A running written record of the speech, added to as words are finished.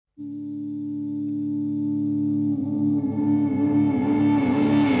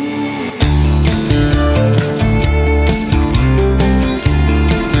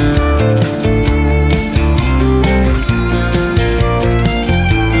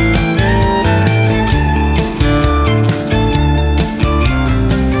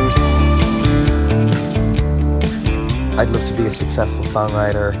successful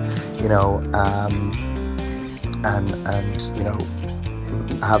songwriter, you know, and you know,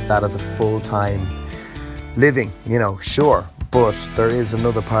 have that as a full-time living, you know, sure. But there is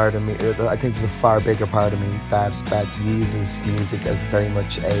another part of me, I think there's a far bigger part of me that uses music as very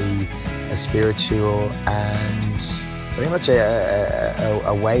much a spiritual and very much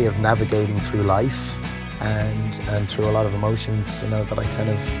a way of navigating through life and through a lot of emotions, you know, that I kind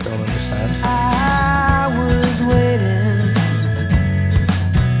of don't understand. I was waiting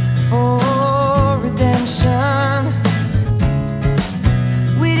for redemption,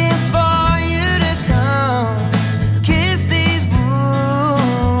 waiting for you to come, kiss these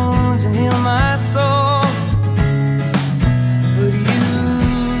wounds and heal my soul. But you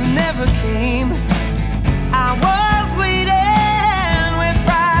never came. I was waiting with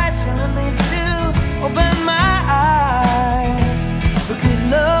pride telling me to open my eyes, because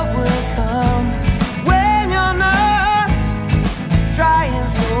love will come when you're not trying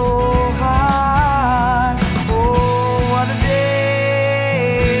so hard. Oh, what a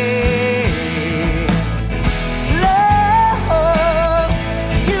day. Love,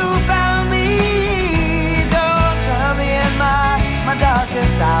 you found me. Don't come in my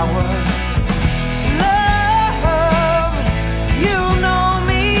darkest hour. Love, you know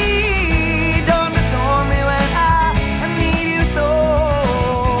me. Don't disown me when I need you so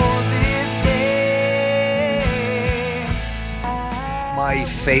this day. My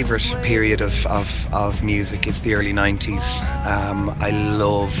favourite period of music is the early 90s. I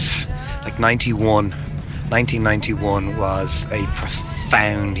love, like 1991 was a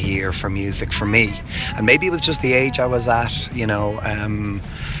profound year for music for me. And maybe it was just the age I was at, you know,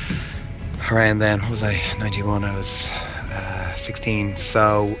 around then, what was I, 91, I was 16.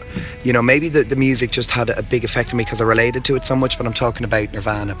 So, you know, maybe the music just had a big effect on me because I related to it so much, but I'm talking about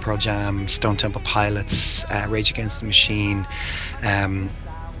Nirvana, Pearl Jam, Stone Temple Pilots, Rage Against the Machine,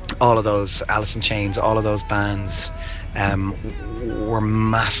 all of those, Alice in Chains, all of those bands were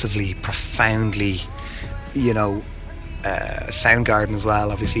massively, profoundly, you know, Soundgarden as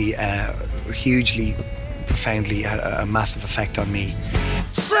well, obviously, hugely, profoundly had a massive effect on me.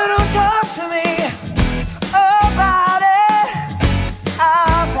 So don't talk to me about it.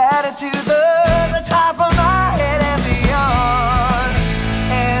 I've had it to the top of my head and beyond.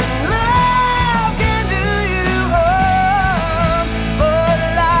 And love can do you harm, but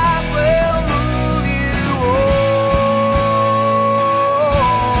life will move you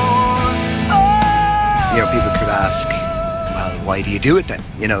on. Oh. You know, people could ask, well, why do you do it then?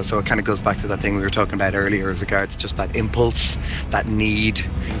 You know, so it kind of goes back to that thing we were talking about earlier as regards just that impulse, that need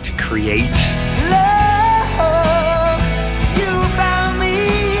to create. Love, you found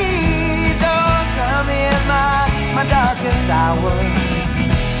me. Don't come in my darkest hour.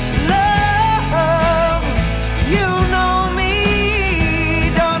 Love, you know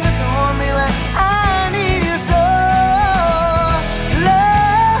me. Don't disown me when I need you so.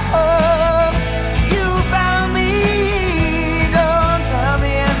 Love, you found me. Don't come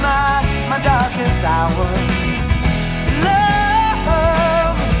in my darkest hour.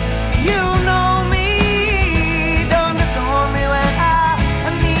 Love, you know me. Don't disown me when I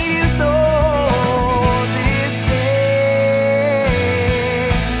need you so this day.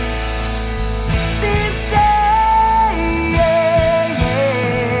 This day, yeah,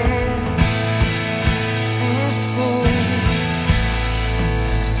 yeah. This way.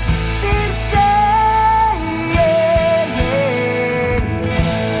 This day, yeah, yeah.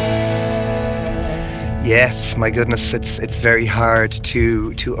 Yes, my goodness, it's very hard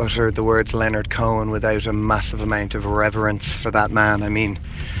to utter the words Leonard Cohen without a massive amount of reverence for that man. I mean,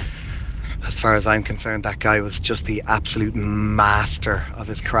 as far as I'm concerned, that guy was just the absolute master of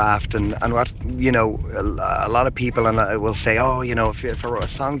his craft. And what, you know, a lot of people will say, oh, you know, if a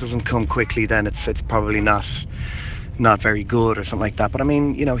song doesn't come quickly, then it's probably not very good or something like that. But I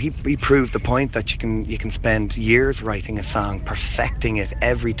mean, you know, he proved the point that you can spend years writing a song, perfecting it,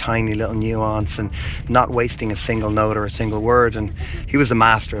 every tiny little nuance, and not wasting a single note or a single word. And he was a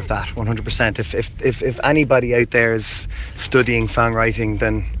master of that, 100%. If anybody out there is studying songwriting,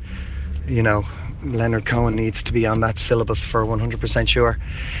 then, you know, Leonard Cohen needs to be on that syllabus for 100% sure.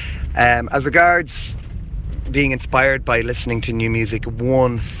 As regards being inspired by listening to new music,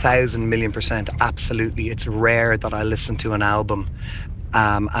 1,000,000,000%, absolutely. It's rare that I listen to an album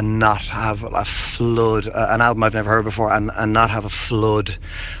and not have a flood, an album I've never heard before, and not have a flood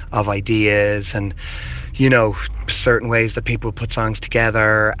of ideas and, you know, certain ways that people put songs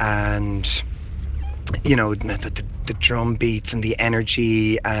together, and, you know, the the drum beats and the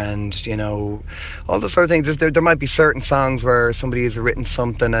energy and, you know, all the sort of things. There might be certain songs where somebody has written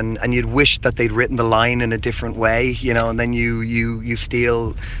something and you'd wish that they'd written the line in a different way, you know, and then you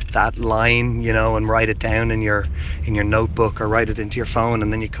steal that line, you know, and write it down in your notebook or write it into your phone,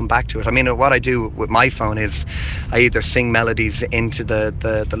 and then you come back to it. I mean, what I do with my phone is I either sing melodies into the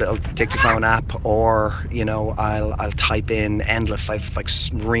little dictaphone app, or, you know, I'll type in endless. I've like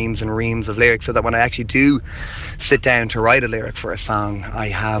reams and reams of lyrics, so that when I actually do sit down to write a lyric for a song, I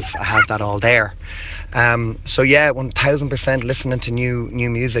have that all there. So yeah, 1000% listening to new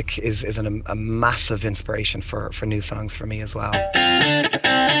music is a massive inspiration for new songs for me as well.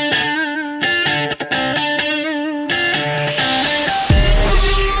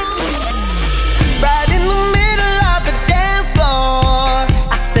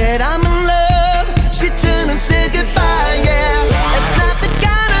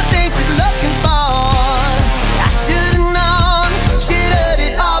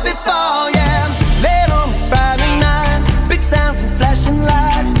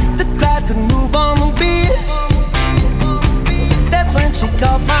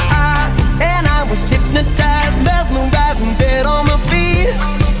 Hypnotized, mesmerizing, dead on my feet.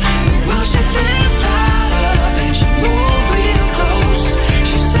 Well, she danced right up and she moved real close.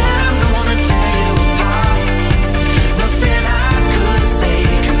 She said, I'm gonna tear you apart. Nothing I could say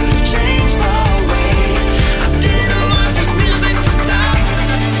could have changed the way I didn't want this music to stop.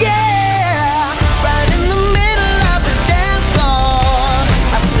 Yeah, right in the middle of the dance floor,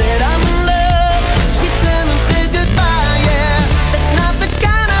 I said I'm in love. She turned and said goodbye. Yeah, that's not the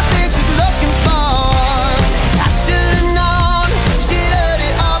kind of thing she's looking for.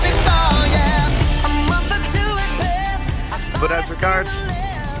 But as regards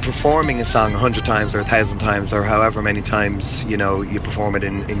performing a song 100 times or 1,000 times or however many times, you know, you perform it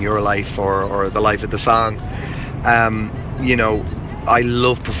in your life or the life of the song, you know, I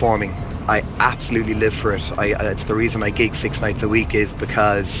love performing. I absolutely live for it. It's the reason I gig 6 nights a week, is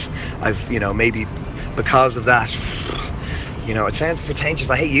because I've, you know, maybe because of that, you know, it sounds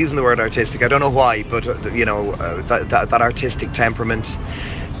pretentious. I hate using the word artistic. I don't know why, but you know, that artistic temperament.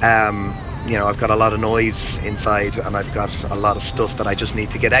 You know, I've got a lot of noise inside and I've got a lot of stuff that I just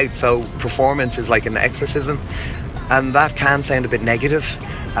need to get out. So performance is like an exorcism, and that can sound a bit negative,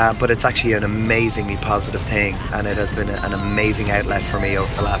 but it's actually an amazingly positive thing, and it has been an amazing outlet for me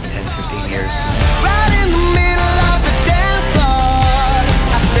over the last 10, 15 years. Right in the middle of the dance floor,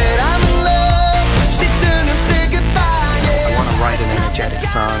 I said I'm in love. She turned and said goodbye. I want to write an energetic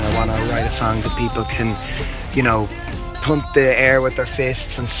song. I want to write a song that people can, you know, pump the air with their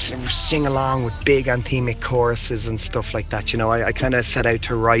fists and sing along with big anthemic choruses and stuff like that. You know, I kind of set out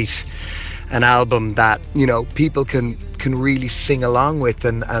to write an album that, you know, people can really sing along with,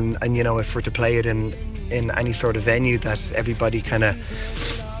 and you know, if we're to play it in any sort of venue, that everybody kind of,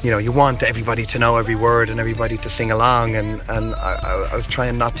 you know, you want everybody to know every word and everybody to sing along, and I was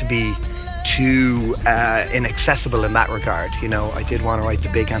trying not to be too inaccessible in that regard. You know, I did want to write the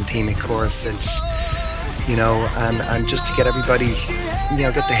big anthemic choruses, you know, and just to get everybody, you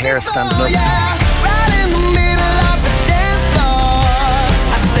know, get the hair standing up. Yeah, right in the middle of the dance floor,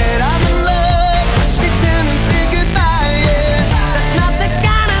 I said I'm in love. She turned and said goodbye. Yeah, that's not the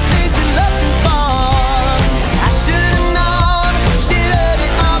kind of thing you're looking for. I should have known she'd heard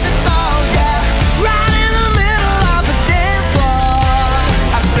it all before. Yeah, right in the middle of the dance floor,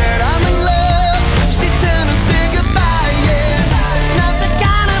 I said I'm in love. She turned and said goodbye. Yeah, that's not the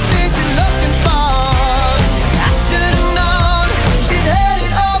kind of thing you're looking for.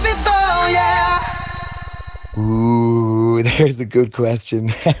 Ooh, there's a good question.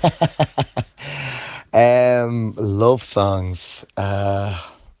 Love songs.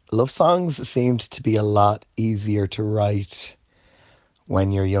 Love songs seemed to be a lot easier to write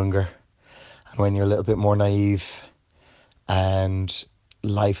when you're younger and when you're a little bit more naive, and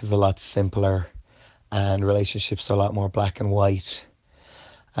life is a lot simpler and relationships are a lot more black and white.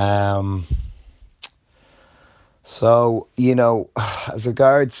 So, you know, as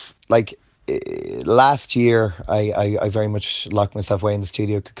regards, like, last year, I very much locked myself away in the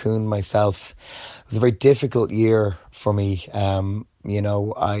studio, cocooned myself. It was a very difficult year for me. You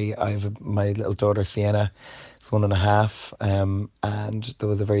know, I have my little daughter, Sienna, is 1.5, and there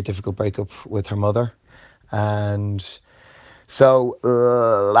was a very difficult breakup with her mother. And so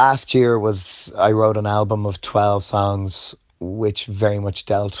last year I wrote an album of 12 songs, which very much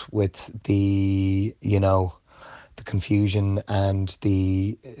dealt with the, you know, the confusion and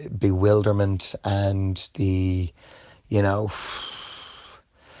the bewilderment and the, you know,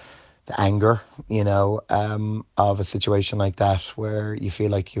 the anger, you know, of a situation like that, where you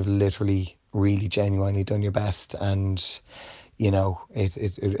feel like you've literally really genuinely done your best, and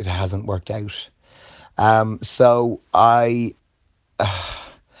it hasn't worked out. So I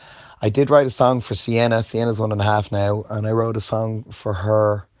did write a song for Sienna. Sienna's 1.5 now, and I wrote a song for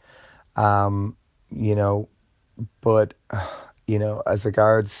her. Um, you know, but as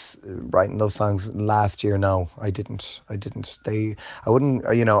regards writing those songs last year, no, I didn't. I wouldn't.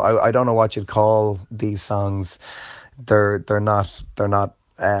 I don't know what you'd call these songs. They're not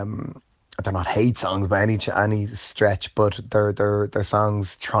hate songs by any stretch, but they're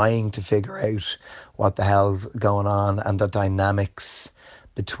songs trying to figure out what the hell's going on and the dynamics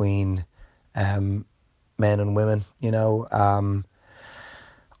between men and women.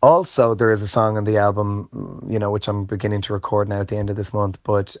 Also, there is a song on the album, which I'm beginning to record now at the end of this month,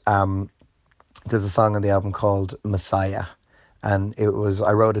 but there's a song on the album called Messiah, and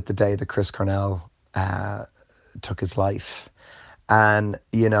I wrote it the day that Chris Cornell took his life. And,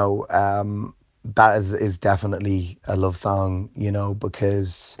 that is definitely a love song,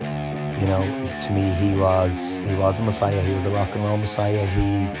 because, to me, he was a messiah. He was a rock and roll messiah.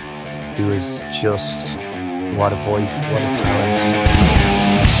 He was just, what a voice, what a talent.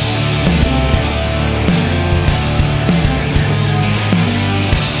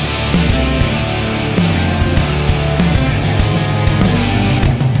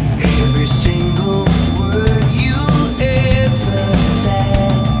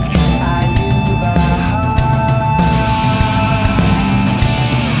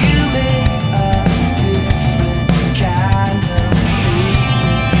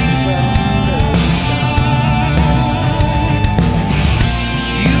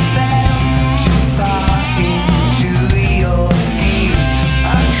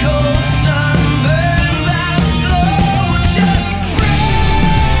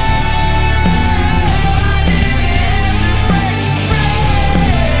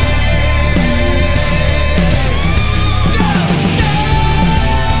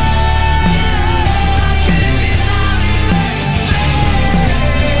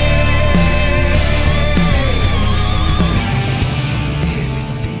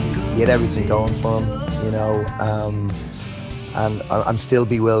 He had everything going for him, and I'm still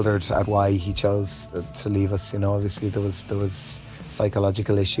bewildered at why he chose to leave us. Obviously there was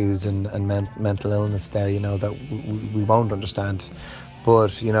psychological issues and mental illness there, that we won't understand.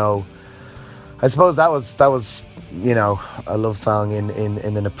 But I suppose that was a love song in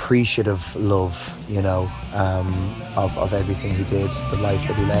an appreciative love, of everything he did, the life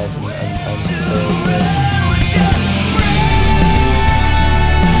that he led, and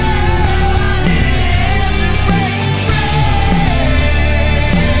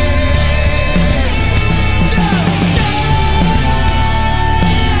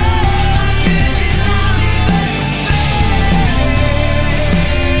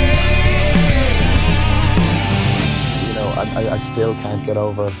I still can't get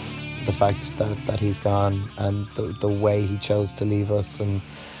over the fact that he's gone, and the way he chose to leave us, and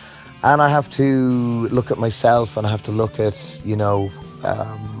I have to look at myself, and I have to look at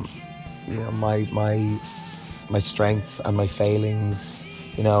my strengths and my failings,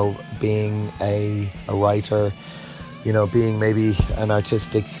 being a writer, being maybe an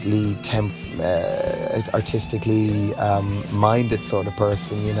artistically minded sort of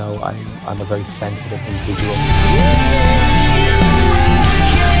person. I'm a very sensitive individual.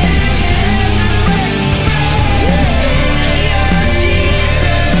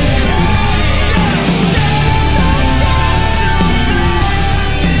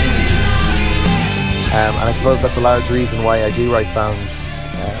 And I suppose that's a large reason why I do write songs,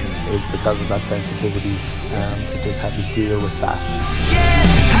 is because of that sensitivity, to just have to deal with that.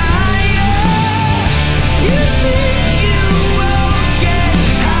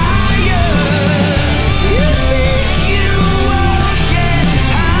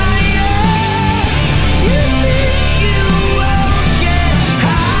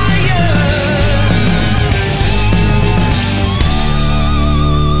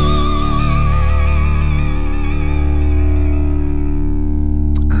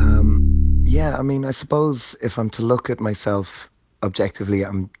 I suppose if I'm to look at myself objectively,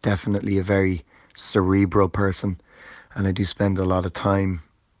 I'm definitely a very cerebral person, and I do spend a lot of time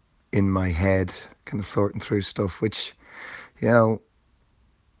in my head kind of sorting through stuff, which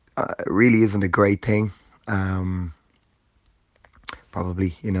really isn't a great thing.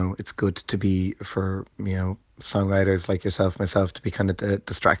 Probably it's good to be, for songwriters like yourself, myself, to be kind of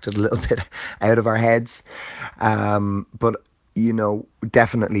distracted a little bit out of our heads, but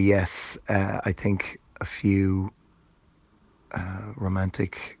definitely, yes. I think a few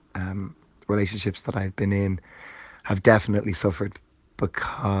romantic relationships that I've been in have definitely suffered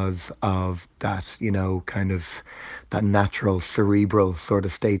because of that, kind of that natural cerebral sort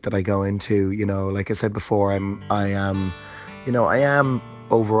of state that I go into. Like I said before, I am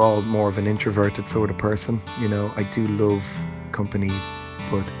overall more of an introverted sort of person. I do love company,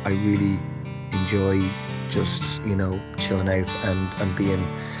 but I really enjoy just, chilling out and being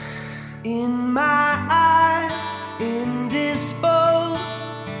in my eyes, indisposed,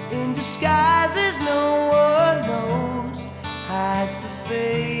 in disguises no one knows, hides the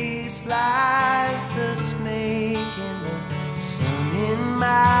face, lies the snake in the sun in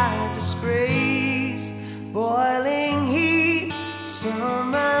my disgrace, boiling heat,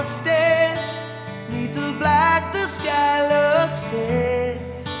 summer stench, neath the black the sky looks dead,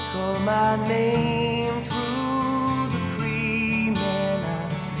 call my name through the cream and I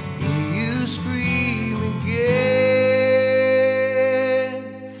hear you scream again.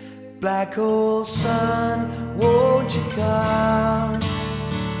 Black hole sun, won't you come,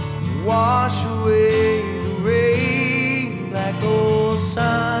 wash away the rain. Black hole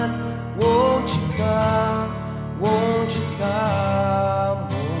sun, won't you come, won't you come,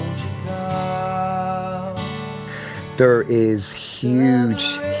 won't you come. There is huge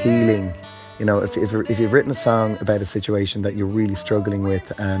healing, if you've written a song about a situation that you're really struggling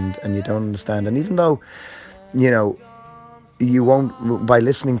with and you don't understand, and even though you won't, by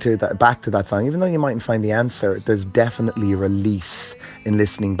listening to that, back to that song, even though you mightn't find the answer, there's definitely a release in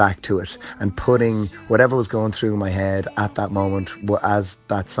listening back to it and putting whatever was going through my head at that moment as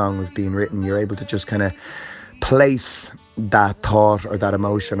that song was being written. You're able to just kind of place that thought or that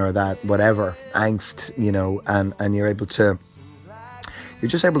emotion or that whatever angst, and you're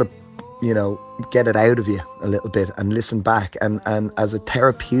just able to get it out of you a little bit and listen back, and as a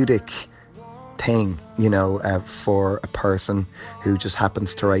therapeutic thing, for a person who just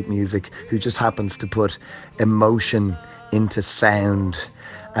happens to write music, who just happens to put emotion into sound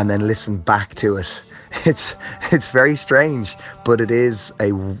and then listen back to it. It's very strange, but it is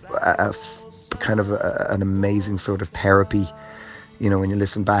a kind of an amazing sort of therapy, when you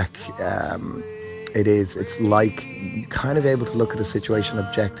listen back. It's like kind of able to look at a situation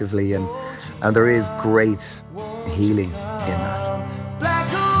objectively, and there is great healing in that. Black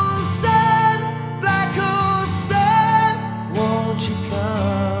hole sun, won't you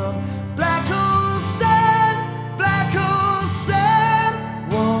come? Black hole sun,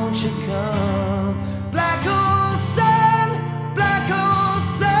 won't you come? Black hole sun,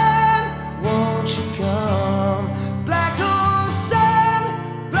 won't you come? Black hole sun.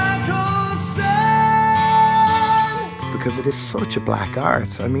 Because it is such a black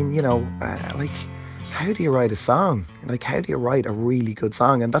art. I mean, how do you write a song? How do you write a really good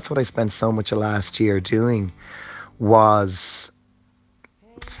song? And that's what I spent so much of last year doing, was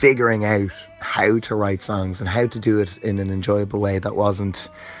figuring out how to write songs and how to do it in an enjoyable way that wasn't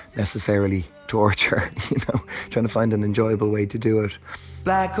necessarily torture, trying to find an enjoyable way to do it.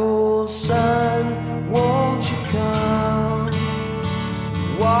 Black hole sun, won't you come,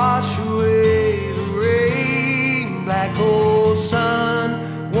 wash away the rain. Black hole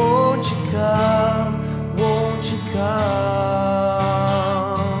sun, won't you come, won't you come?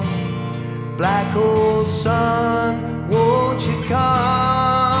 Black hole sun, won't you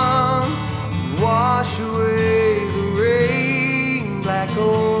come, wash away the rain. Black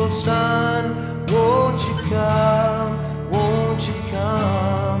hole sun, won't you come, won't you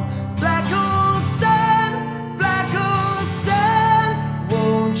come? Black hole sun, won't you come? Black hole sun,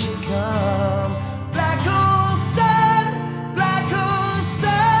 won't you come? Black hole sun,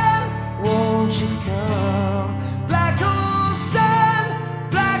 won't you come? Black hole sun,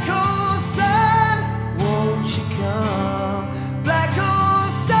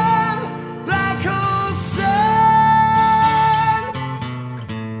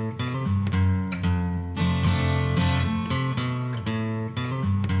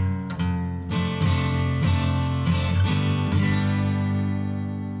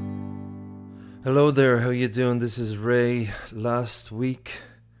 Hello there, how you doing? This is Ray. Last week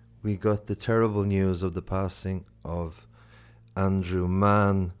we got the terrible news of the passing of Andrew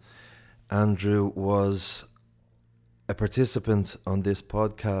Mann. Andrew was a participant on this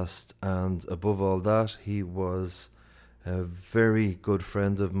podcast, and above all that, he was a very good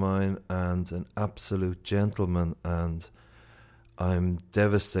friend of mine and an absolute gentleman, and I'm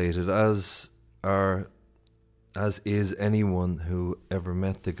devastated, as is anyone who ever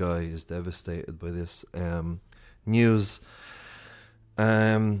met the guy is devastated by this news.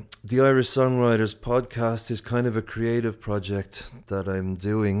 The Irish Songwriters podcast is kind of a creative project that I'm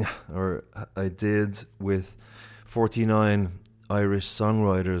doing, or I did, with 49 Irish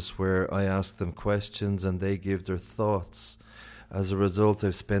songwriters, where I ask them questions and they give their thoughts As a result,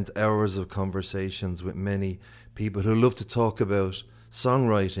 I've spent hours of conversations with many people who love to talk about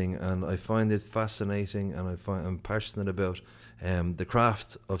songwriting, and I find it fascinating, and I'm passionate about the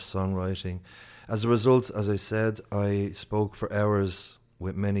craft of songwriting. As a result, as I said, I spoke for hours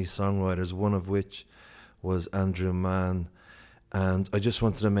with many songwriters, one of which was Andrew Mann, and I just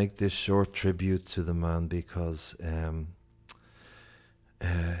wanted to make this short tribute to the man because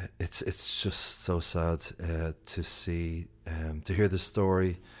it's just so sad to see, to hear the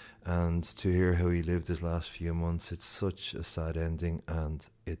story and to hear how he lived his last few months. It's such a sad ending, and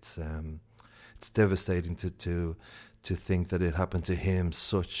it's devastating to think that it happened to him,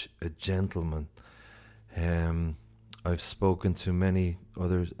 such a gentleman. I've spoken to many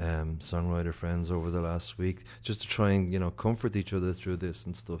other songwriter friends over the last week just to try and comfort each other through this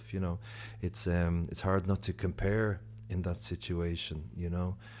and stuff. It's hard not to compare in that situation,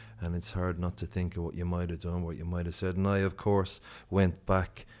 and it's hard not to think of what you might have done, what you might have said. And I, of course, went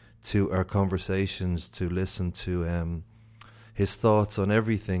back to our conversations to listen to his thoughts on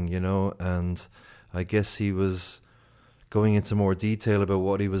everything, and I guess he was going into more detail about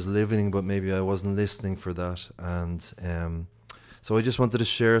what he was living, but maybe I wasn't listening for that. And so I just wanted to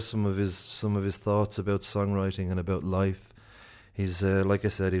share some of his thoughts about songwriting and about life. He's like I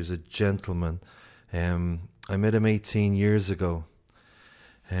said, he was a gentleman. I met him 18 years ago.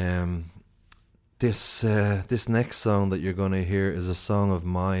 This next song that you're going to hear is a song of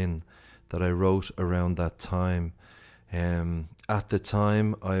mine that I wrote around that time. At the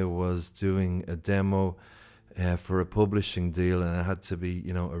time, I was doing a demo for a publishing deal, and it had to be,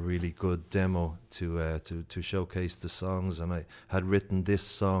 a really good demo to showcase the songs. And I had written this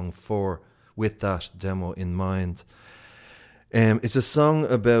song with that demo in mind. It's a song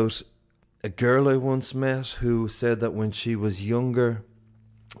about a girl I once met who said that when she was younger,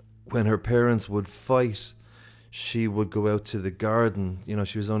 when her parents would fight, she would go out to the garden.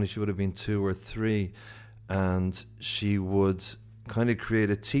 She would have been 2 or 3, and she would kind of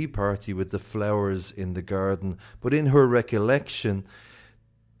create a tea party with the flowers in the garden. But in her recollection,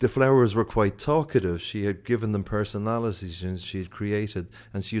 the flowers were quite talkative. She had given them personalities and she had created,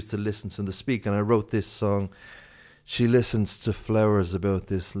 and she used to listen to them speak. And I wrote this song. She listens to flowers about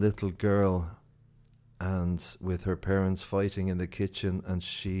this little girl, and with her parents fighting in the kitchen, and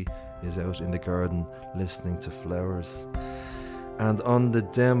she is out in the garden listening to flowers. And on the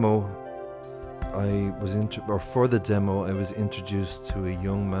demo, for the demo, I was introduced to a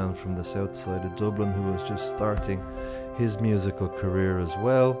young man from the south side of Dublin who was just starting his musical career as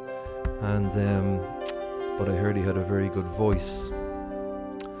well. And but I heard he had a very good voice.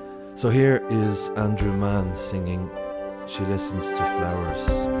 So here is Andrew Mann singing She Listens to Flowers.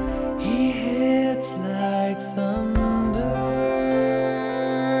 He hits like thunder,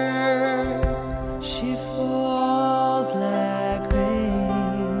 she falls like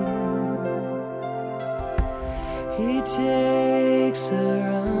rain, he takes her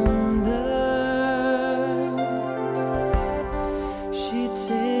under, she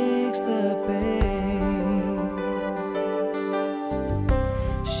takes the pain,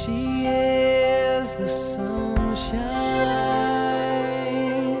 she is the sunshine,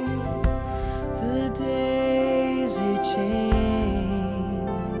 the daisy chain,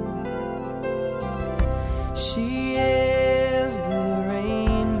 she is the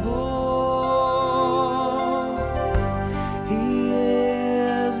rainbow, he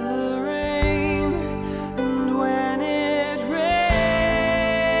is the rain, and when it rains,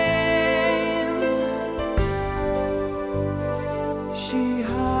 she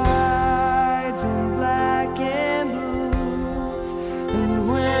hides in black and blue, and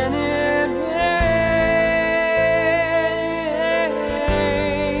when it rains,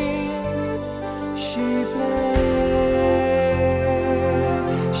 she plays,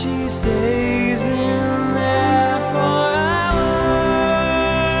 she stays in there for hours,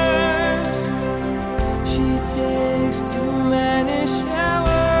 she takes too many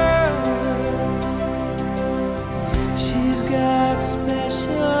showers, she's got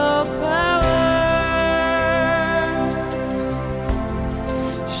special powers,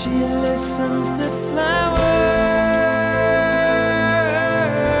 she listens to flowers.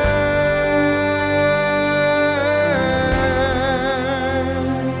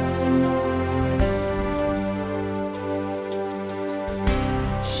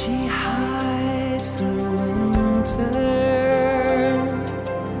 She hides through winter,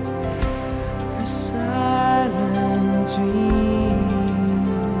 her silent dreams,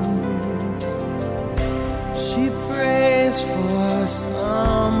 she prays for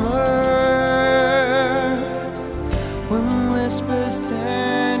summer,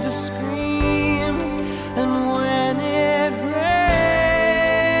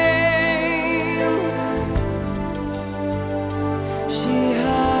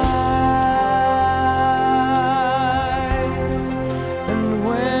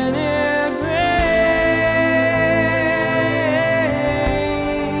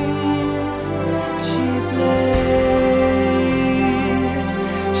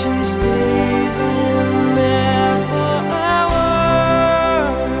 stays in there for hours.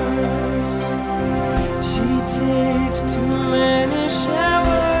 She takes too many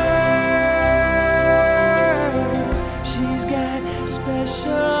showers. She's got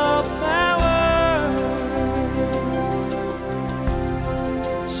special powers.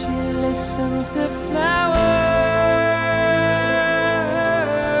 She listens to flowers.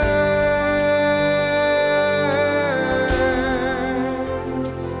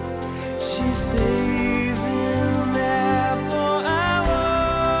 She stays in there for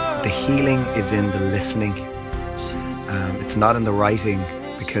hours. The healing is in the listening. It's not in the writing,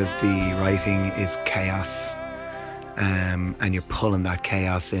 because the writing is chaos, and you're pulling that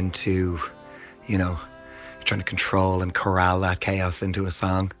chaos into, you're trying to control and corral that chaos into a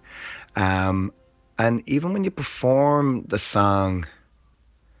song. And even when you perform the song,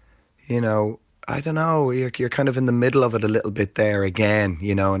 I don't know, you're kind of in the middle of it a little bit there again,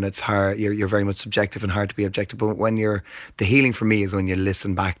 and it's hard. You're very much subjective and hard to be objective. But the healing for me is when you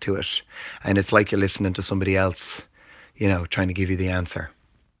listen back to it, and it's like you're listening to somebody else, trying to give you the answer.